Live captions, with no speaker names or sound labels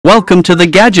Welcome to the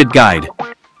Gadget Guide.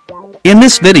 In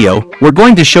this video, we're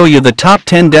going to show you the top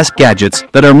 10 desk gadgets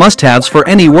that are must-haves for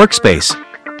any workspace.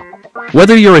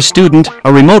 Whether you're a student,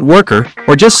 a remote worker,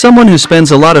 or just someone who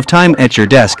spends a lot of time at your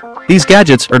desk, these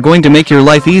gadgets are going to make your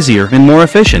life easier and more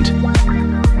efficient.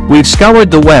 We've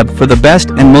scoured the web for the best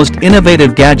and most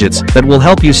innovative gadgets that will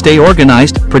help you stay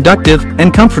organized, productive,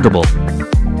 and comfortable.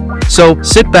 So,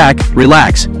 sit back,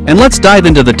 relax, and let's dive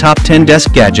into the top 10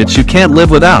 desk gadgets you can't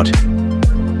live without.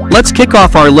 Let's kick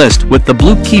off our list with the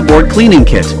Blue Keyboard Cleaning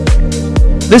Kit.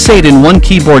 This 8-in-1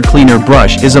 keyboard cleaner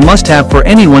brush is a must-have for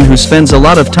anyone who spends a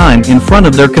lot of time in front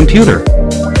of their computer.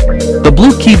 The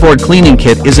Blue Keyboard Cleaning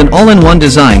Kit is an all-in-one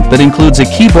design that includes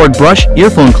a keyboard brush,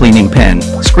 earphone cleaning pen,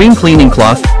 screen cleaning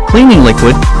cloth, cleaning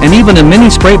liquid, and even a mini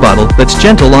spray bottle that's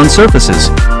gentle on surfaces.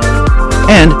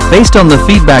 And, based on the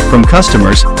feedback from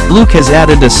customers, Blue has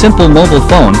added a simple mobile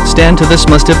phone stand to this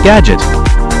must-have gadget.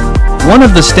 One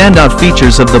of the standout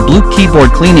features of the Blue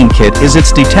Keyboard Cleaning Kit is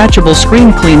its detachable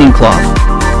screen cleaning cloth.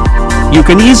 You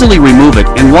can easily remove it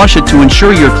and wash it to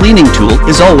ensure your cleaning tool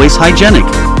is always hygienic.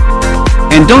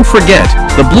 And don't forget,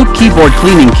 the Blue Keyboard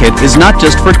Cleaning Kit is not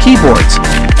just for keyboards.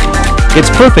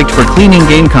 It's perfect for cleaning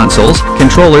game consoles,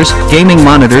 controllers, gaming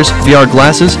monitors, VR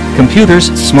glasses, computers,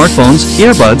 smartphones,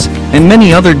 earbuds, and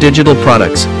many other digital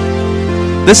products.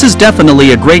 This is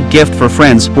definitely a great gift for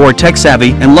friends who are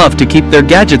tech-savvy and love to keep their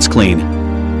gadgets clean.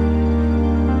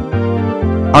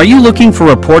 Are you looking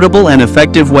for a portable and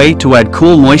effective way to add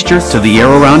cool moisture to the air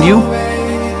around you?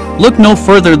 Look no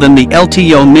further than the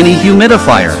LTO Mini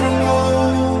Humidifier.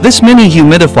 This mini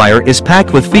humidifier is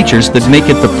packed with features that make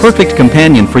it the perfect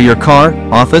companion for your car,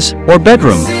 office, or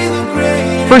bedroom.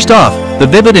 First off, the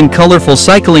vivid and colorful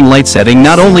cycling light setting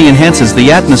not only enhances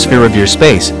the atmosphere of your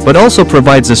space, but also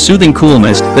provides a soothing cool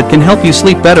mist that can help you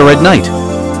sleep better at night.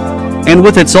 And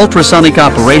with its ultrasonic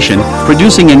operation,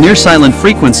 producing a near-silent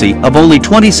frequency of only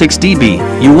 26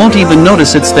 dB, you won't even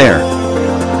notice it's there.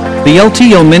 The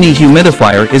LTO Mini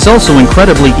Humidifier is also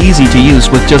incredibly easy to use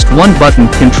with just one button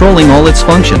controlling all its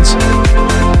functions.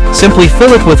 Simply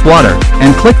fill it with water,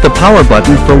 and click the power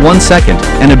button for 1 second,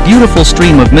 and a beautiful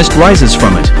stream of mist rises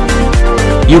from it.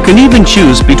 You can even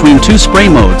choose between two spray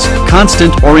modes,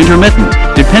 constant or intermittent,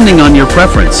 depending on your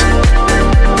preference.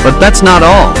 But that's not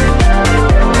all.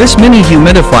 This mini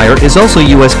humidifier is also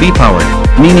USB powered,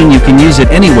 meaning you can use it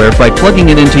anywhere by plugging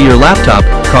it into your laptop,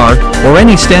 car, or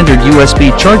any standard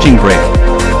USB charging brick.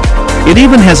 It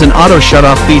even has an auto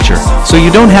shut-off feature, so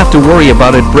you don't have to worry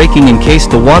about it breaking in case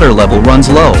the water level runs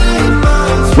low.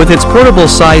 With its portable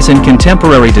size and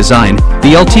contemporary design,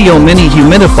 the LTO Mini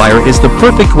Humidifier is the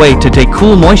perfect way to take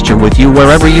cool moisture with you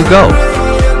wherever you go.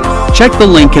 Check the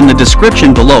link in the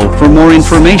description below for more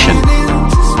information.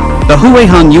 The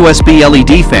Huiheng USB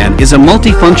LED fan is a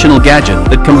multifunctional gadget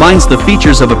that combines the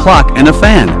features of a clock and a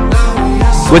fan.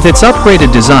 With its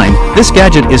upgraded design, this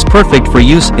gadget is perfect for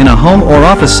use in a home or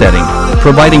office setting,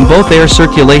 providing both air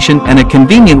circulation and a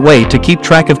convenient way to keep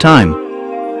track of time.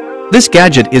 This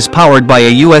gadget is powered by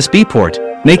a USB port,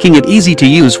 making it easy to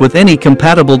use with any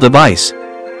compatible device.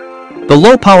 The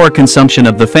low power consumption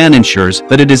of the fan ensures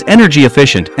that it is energy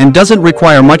efficient and doesn't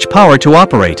require much power to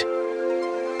operate.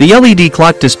 The LED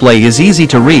clock display is easy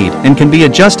to read and can be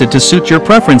adjusted to suit your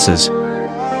preferences.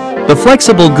 The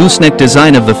flexible gooseneck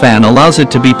design of the fan allows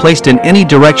it to be placed in any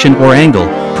direction or angle,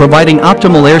 providing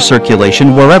optimal air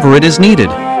circulation wherever it is needed.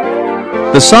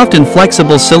 The soft and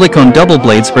flexible silicone double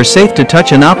blades are safe to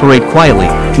touch and operate quietly,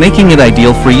 making it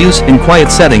ideal for use in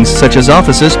quiet settings such as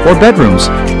offices or bedrooms.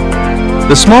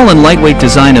 The small and lightweight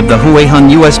design of the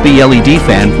Huiheng USB LED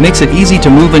fan makes it easy to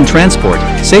move and transport,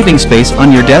 saving space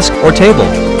on your desk or table.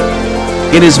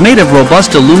 It is made of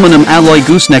robust aluminum alloy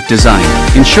gooseneck design,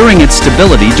 ensuring its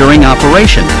stability during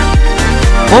operation.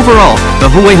 Overall,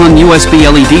 the Huiheng USB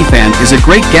LED fan is a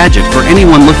great gadget for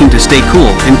anyone looking to stay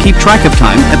cool and keep track of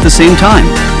time at the same time.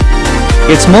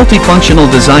 Its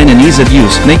multifunctional design and ease of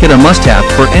use make it a must-have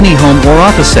for any home or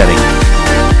office setting.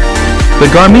 The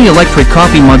Garmi Electric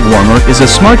Coffee Mug Warmer is a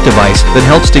smart device that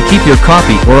helps to keep your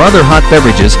coffee or other hot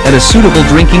beverages at a suitable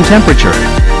drinking temperature.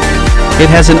 It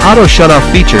has an auto shut-off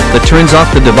feature that turns off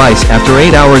the device after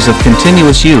 8 hours of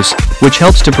continuous use, which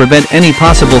helps to prevent any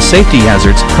possible safety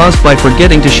hazards caused by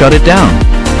forgetting to shut it down.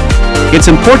 It's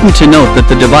important to note that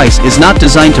the device is not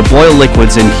designed to boil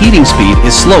liquids and heating speed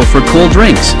is slow for cool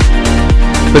drinks.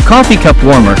 The coffee cup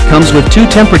warmer comes with two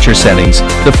temperature settings.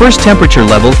 The first temperature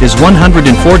level is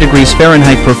 104 degrees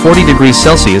Fahrenheit per 40 degrees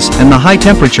Celsius and the high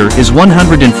temperature is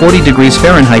 140 degrees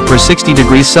Fahrenheit per 60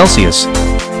 degrees Celsius.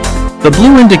 The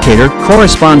blue indicator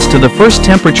corresponds to the first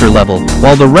temperature level,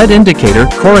 while the red indicator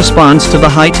corresponds to the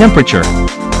high temperature.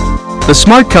 The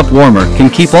Smart Cup Warmer can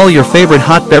keep all your favorite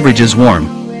hot beverages warm.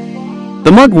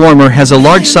 The Mug Warmer has a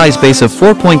large size base of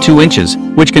 4.2 inches,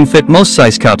 which can fit most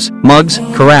size cups, mugs,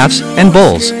 carafes, and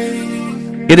bowls.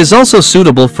 It is also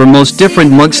suitable for most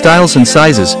different mug styles and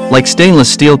sizes, like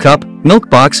stainless steel cup, milk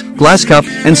box, glass cup,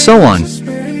 and so on.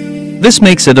 This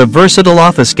makes it a versatile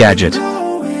office gadget.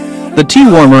 The Tea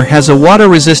Warmer has a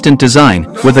water-resistant design,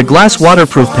 with a glass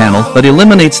waterproof panel that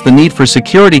eliminates the need for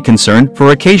security concern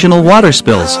for occasional water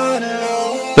spills.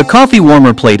 The Coffee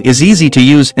Warmer plate is easy to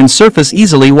use and surface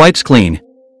easily wipes clean.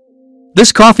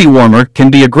 This coffee warmer can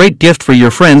be a great gift for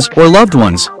your friends or loved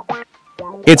ones.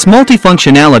 Its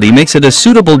multifunctionality makes it a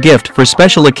suitable gift for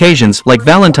special occasions like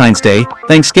Valentine's Day,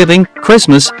 Thanksgiving,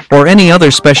 Christmas, or any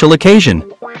other special occasion.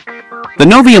 The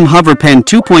Novium Hover Pen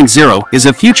 2.0 is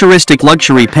a futuristic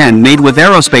luxury pen made with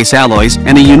aerospace alloys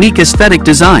and a unique aesthetic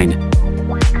design.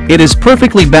 It is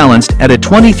perfectly balanced at a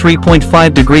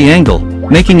 23.5-degree angle,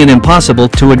 making it impossible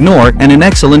to ignore and an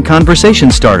excellent conversation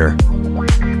starter.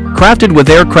 Crafted with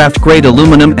aircraft-grade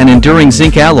aluminum and enduring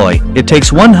zinc alloy, it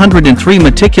takes 103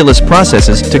 meticulous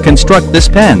processes to construct this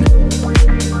pen.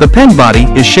 The pen body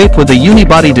is shaped with a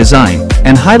unibody design,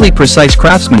 and highly precise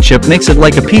craftsmanship makes it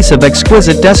like a piece of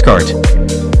exquisite desk art.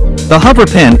 The Hover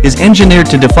Pen is engineered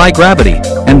to defy gravity,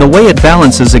 and the way it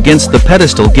balances against the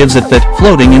pedestal gives it that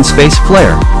floating in space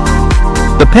flair.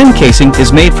 The pen casing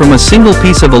is made from a single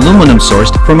piece of aluminum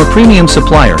sourced from a premium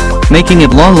supplier, making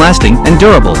it long-lasting and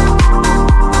durable.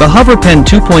 The Hover Pen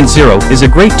 2.0 is a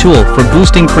great tool for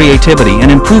boosting creativity and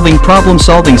improving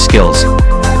problem-solving skills.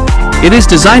 It is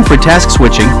designed for task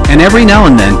switching, and every now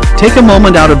and then, take a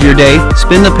moment out of your day,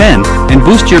 spin the pen, and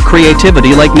boost your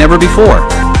creativity like never before.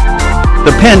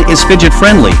 The pen is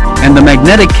fidget-friendly, and the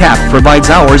magnetic cap provides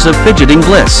hours of fidgeting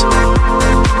bliss.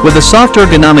 With a soft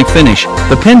ergonomic finish,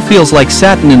 the pen feels like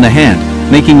satin in the hand,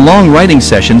 making long writing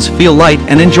sessions feel light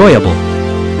and enjoyable.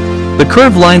 The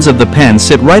curved lines of the pen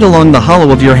sit right along the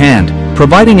hollow of your hand,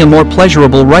 providing a more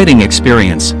pleasurable writing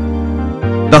experience.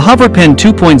 The Hover Pen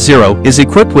 2.0 is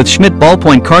equipped with Schmidt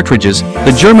ballpoint cartridges,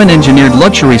 the German-engineered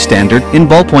luxury standard in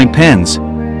ballpoint pens.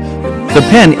 The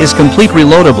pen is complete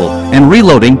reloadable, and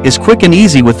reloading is quick and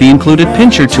easy with the included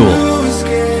pincher tool.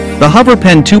 The Hover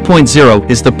Pen 2.0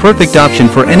 is the perfect option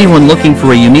for anyone looking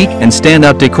for a unique and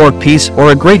standout decor piece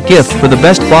or a great gift for the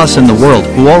best boss in the world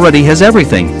who already has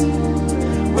everything.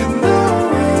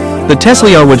 The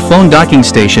Tesla with phone docking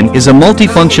station is a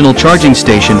multifunctional charging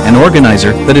station and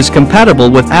organizer that is compatible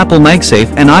with Apple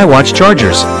MagSafe and iWatch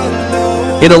chargers.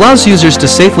 It allows users to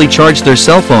safely charge their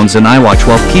cell phones and iWatch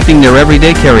while keeping their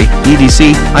everyday carry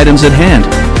 (EDC) items at hand.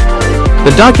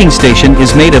 The docking station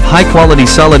is made of high-quality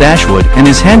solid ash wood and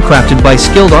is handcrafted by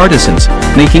skilled artisans,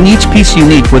 making each piece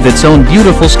unique with its own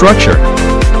beautiful structure.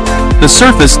 The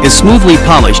surface is smoothly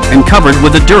polished and covered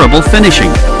with a durable finishing.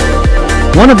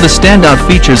 One of the standout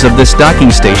features of this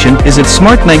docking station is its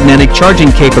smart magnetic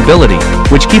charging capability,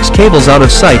 which keeps cables out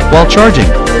of sight while charging.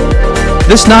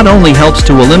 This not only helps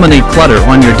to eliminate clutter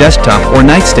on your desktop or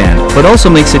nightstand, but also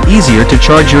makes it easier to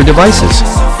charge your devices.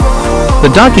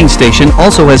 The docking station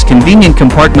also has convenient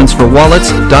compartments for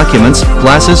wallets, documents,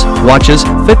 glasses, watches,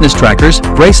 fitness trackers,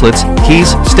 bracelets,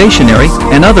 keys, stationery,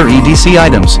 and other EDC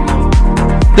items.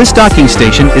 This docking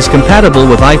station is compatible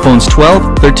with iPhones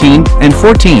 12, 13, and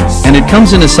 14, and it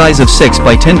comes in a size of 6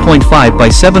 by 10.5 by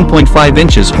 7.5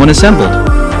 inches when assembled.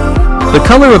 The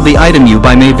color of the item you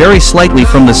buy may vary slightly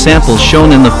from the samples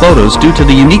shown in the photos due to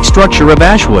the unique structure of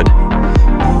ashwood.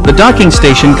 The docking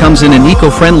station comes in an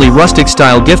eco-friendly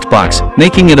rustic-style gift box,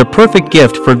 making it a perfect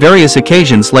gift for various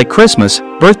occasions like Christmas,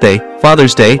 birthday,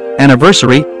 Father's Day,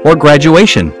 anniversary, or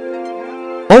graduation.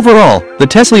 Overall, the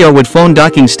Tesla phone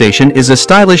docking station is a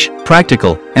stylish,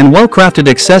 practical, and well-crafted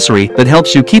accessory that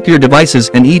helps you keep your devices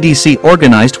and EDC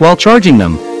organized while charging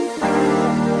them.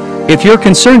 If you're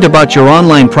concerned about your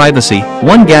online privacy,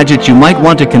 one gadget you might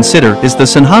want to consider is the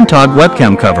Snhamtog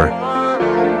webcam cover.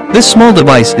 This small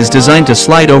device is designed to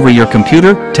slide over your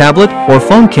computer, tablet, or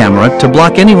phone camera to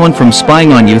block anyone from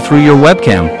spying on you through your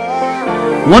webcam.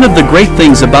 One of the great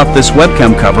things about this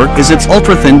webcam cover is its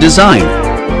ultra-thin design.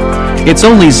 It's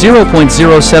only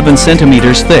 0.07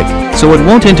 centimeters thick, so it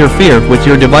won't interfere with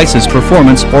your device's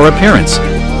performance or appearance.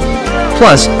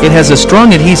 Plus, it has a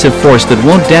strong adhesive force that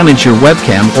won't damage your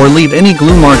webcam or leave any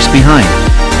glue marks behind.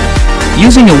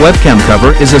 Using a webcam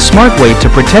cover is a smart way to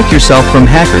protect yourself from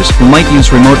hackers who might use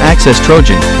remote access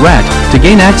Trojan, RAT, to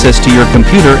gain access to your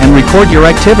computer and record your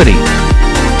activity.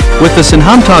 With the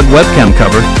Snhamtog webcam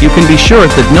cover, you can be sure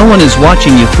that no one is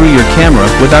watching you through your camera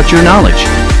without your knowledge.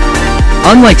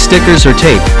 Unlike stickers or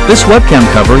tape, this webcam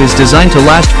cover is designed to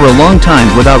last for a long time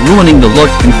without ruining the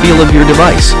look and feel of your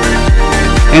device.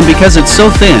 And because it's so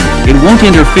thin, it won't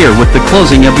interfere with the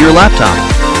closing of your laptop.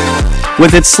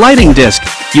 With its sliding disc,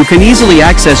 you can easily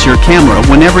access your camera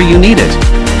whenever you need it.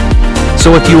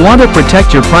 So if you want to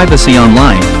protect your privacy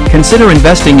online, consider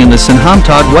investing in the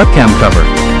Sinhamtod webcam cover.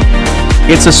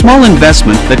 It's a small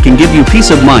investment that can give you peace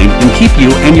of mind and keep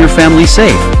you and your family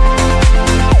safe.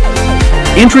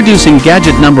 Introducing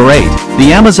gadget number 8,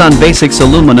 the Amazon Basics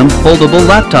Aluminum Foldable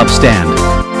Laptop Stand.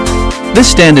 This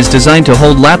stand is designed to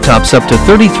hold laptops up to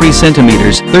 33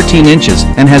 centimeters, 13 inches,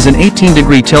 and has an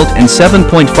 18-degree tilt and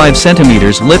 7.5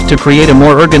 centimeters lift to create a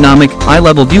more ergonomic,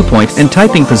 eye-level viewpoint and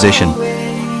typing position.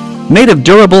 Made of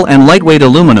durable and lightweight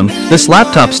aluminum, this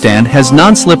laptop stand has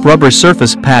non-slip rubber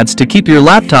surface pads to keep your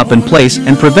laptop in place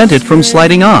and prevent it from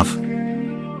sliding off.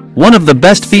 One of the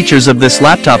best features of this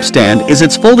laptop stand is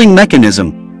its folding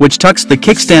mechanism, which tucks the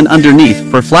kickstand underneath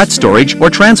for flat storage or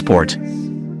transport.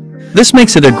 This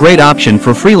makes it a great option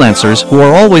for freelancers who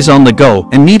are always on the go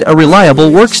and need a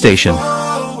reliable workstation.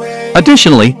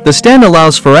 Additionally, the stand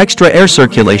allows for extra air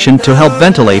circulation to help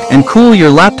ventilate and cool your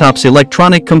laptop's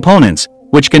electronic components,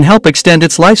 which can help extend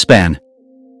its lifespan.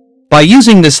 By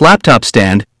using this laptop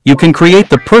stand, you can create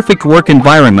the perfect work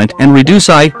environment and reduce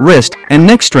eye, wrist, and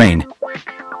neck strain.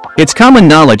 It's common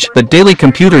knowledge that daily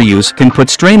computer use can put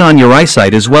strain on your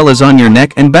eyesight as well as on your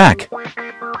neck and back.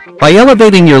 By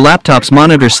elevating your laptop's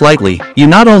monitor slightly, you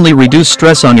not only reduce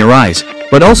stress on your eyes,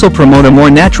 but also promote a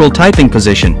more natural typing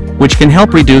position, which can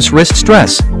help reduce wrist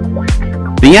stress.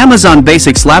 The Amazon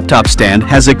Basics laptop stand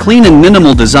has a clean and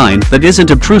minimal design that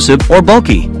isn't obtrusive or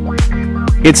bulky.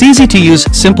 It's easy to use.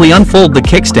 Simply unfold the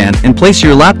kickstand and place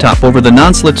your laptop over the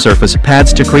non-slip surface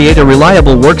pads to create a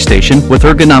reliable workstation with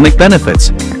ergonomic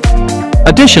benefits.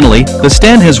 Additionally, the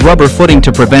stand has rubber footing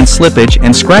to prevent slippage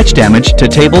and scratch damage to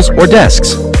tables or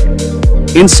desks.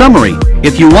 In summary,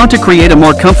 if you want to create a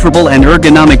more comfortable and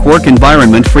ergonomic work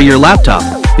environment for your laptop,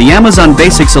 the Amazon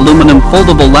Basics Aluminum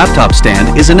Foldable Laptop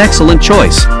Stand is an excellent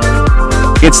choice.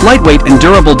 Its lightweight and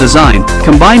durable design,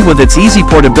 combined with its easy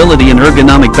portability and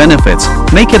ergonomic benefits,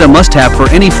 make it a must-have for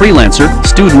any freelancer,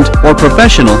 student, or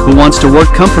professional who wants to work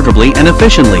comfortably and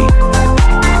efficiently.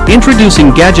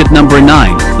 Introducing gadget number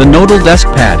 9, the Nodal Desk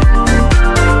Pad.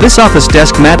 This office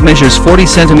desk mat measures 40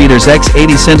 cm x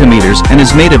 80 cm and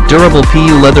is made of durable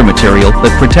PU leather material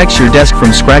that protects your desk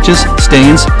from scratches,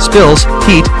 stains, spills,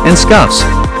 heat, and scuffs.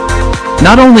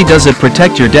 Not only does it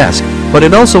protect your desk, but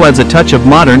it also adds a touch of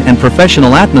modern and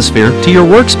professional atmosphere to your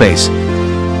workspace.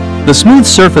 The smooth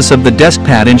surface of the desk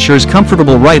pad ensures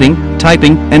comfortable writing,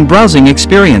 typing, and browsing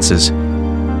experiences.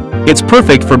 It's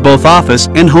perfect for both office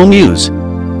and home use.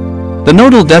 The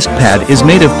Nodal Desk Pad is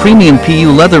made of premium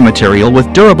PU leather material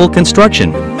with durable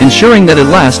construction, ensuring that it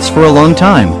lasts for a long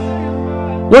time.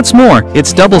 What's more,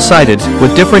 it's double-sided,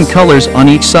 with different colors on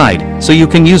each side, so you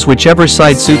can use whichever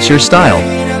side suits your style.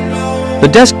 The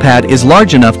desk pad is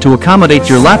large enough to accommodate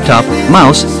your laptop,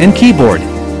 mouse, and keyboard.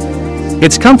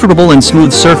 Its comfortable and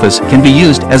smooth surface can be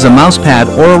used as a mouse pad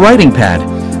or a writing pad.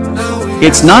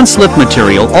 Its non-slip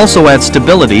material also adds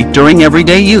stability during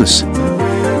everyday use.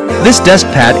 This desk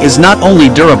pad is not only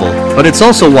durable, but it's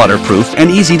also waterproof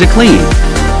and easy to clean.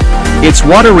 Its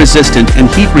water-resistant and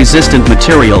heat-resistant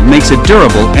material makes it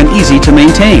durable and easy to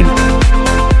maintain.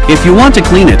 If you want to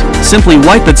clean it, simply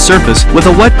wipe its surface with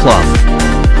a wet cloth.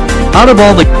 Out of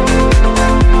all the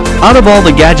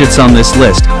gadgets on this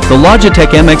list, the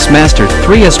Logitech MX Master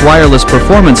 3S wireless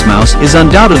performance mouse is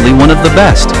undoubtedly one of the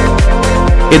best.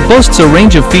 It boasts a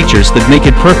range of features that make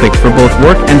it perfect for both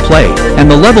work and play, and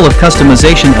the level of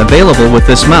customization available with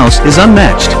this mouse is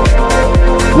unmatched.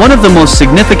 One of the most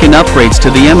significant upgrades to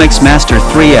the MX Master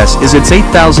 3S is its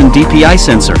 8000 dpi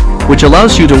sensor, which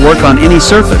allows you to work on any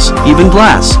surface, even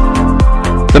glass.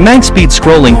 The mag speed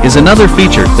scrolling is another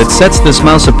feature that sets this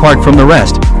mouse apart from the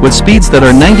rest, with speeds that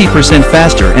are 90%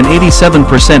 faster and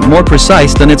 87% more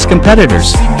precise than its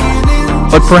competitors.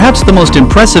 But perhaps the most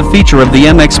impressive feature of the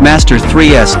MX Master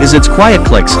 3S is its quiet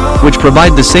clicks, which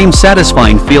provide the same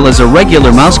satisfying feel as a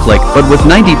regular mouse click but with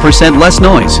 90% less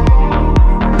noise.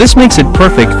 This makes it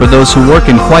perfect for those who work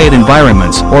in quiet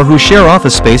environments or who share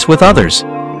office space with others.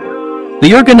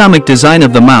 The ergonomic design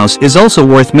of the mouse is also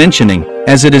worth mentioning,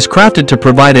 as it is crafted to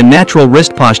provide a natural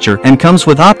wrist posture and comes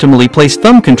with optimally placed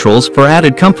thumb controls for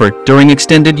added comfort during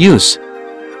extended use.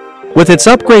 With its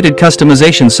upgraded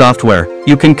customization software,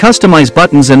 you can customize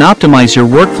buttons and optimize your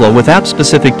workflow with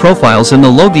app-specific profiles in the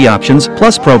Logi Options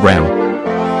Plus program.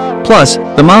 Plus,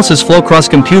 the mouse's flow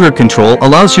cross-computer control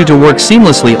allows you to work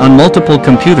seamlessly on multiple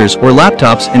computers or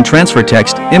laptops and transfer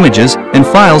text, images, and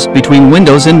files between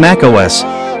Windows and macOS.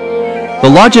 The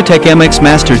Logitech MX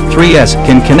Master 3S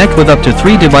can connect with up to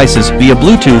 3 devices via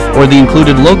Bluetooth or the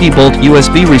included Logibolt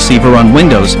USB receiver on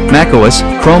Windows, macOS,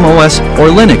 Chrome OS,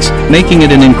 or Linux, making it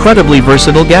an incredibly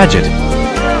versatile gadget.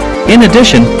 In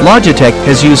addition, Logitech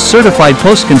has used certified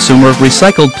post-consumer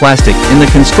recycled plastic in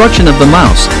the construction of the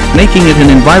mouse, making it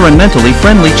an environmentally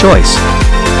friendly choice.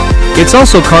 It's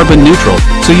also carbon neutral,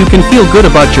 so you can feel good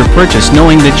about your purchase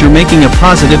knowing that you're making a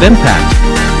positive impact.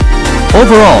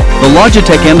 Overall, the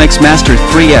Logitech MX Master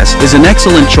 3S is an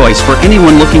excellent choice for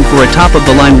anyone looking for a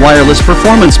top-of-the-line wireless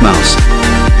performance mouse.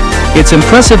 Its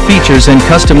impressive features and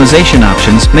customization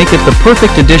options make it the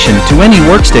perfect addition to any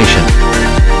workstation.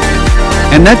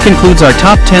 And that concludes our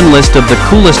top 10 list of the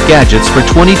coolest gadgets for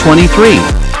 2023.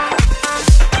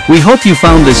 We hope you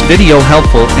found this video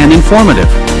helpful and informative.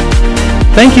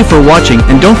 Thank you for watching,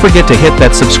 and don't forget to hit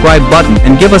that subscribe button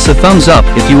and give us a thumbs up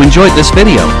if you enjoyed this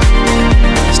video.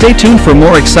 Stay tuned for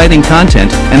more exciting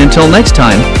content, and until next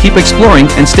time, keep exploring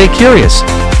and stay curious.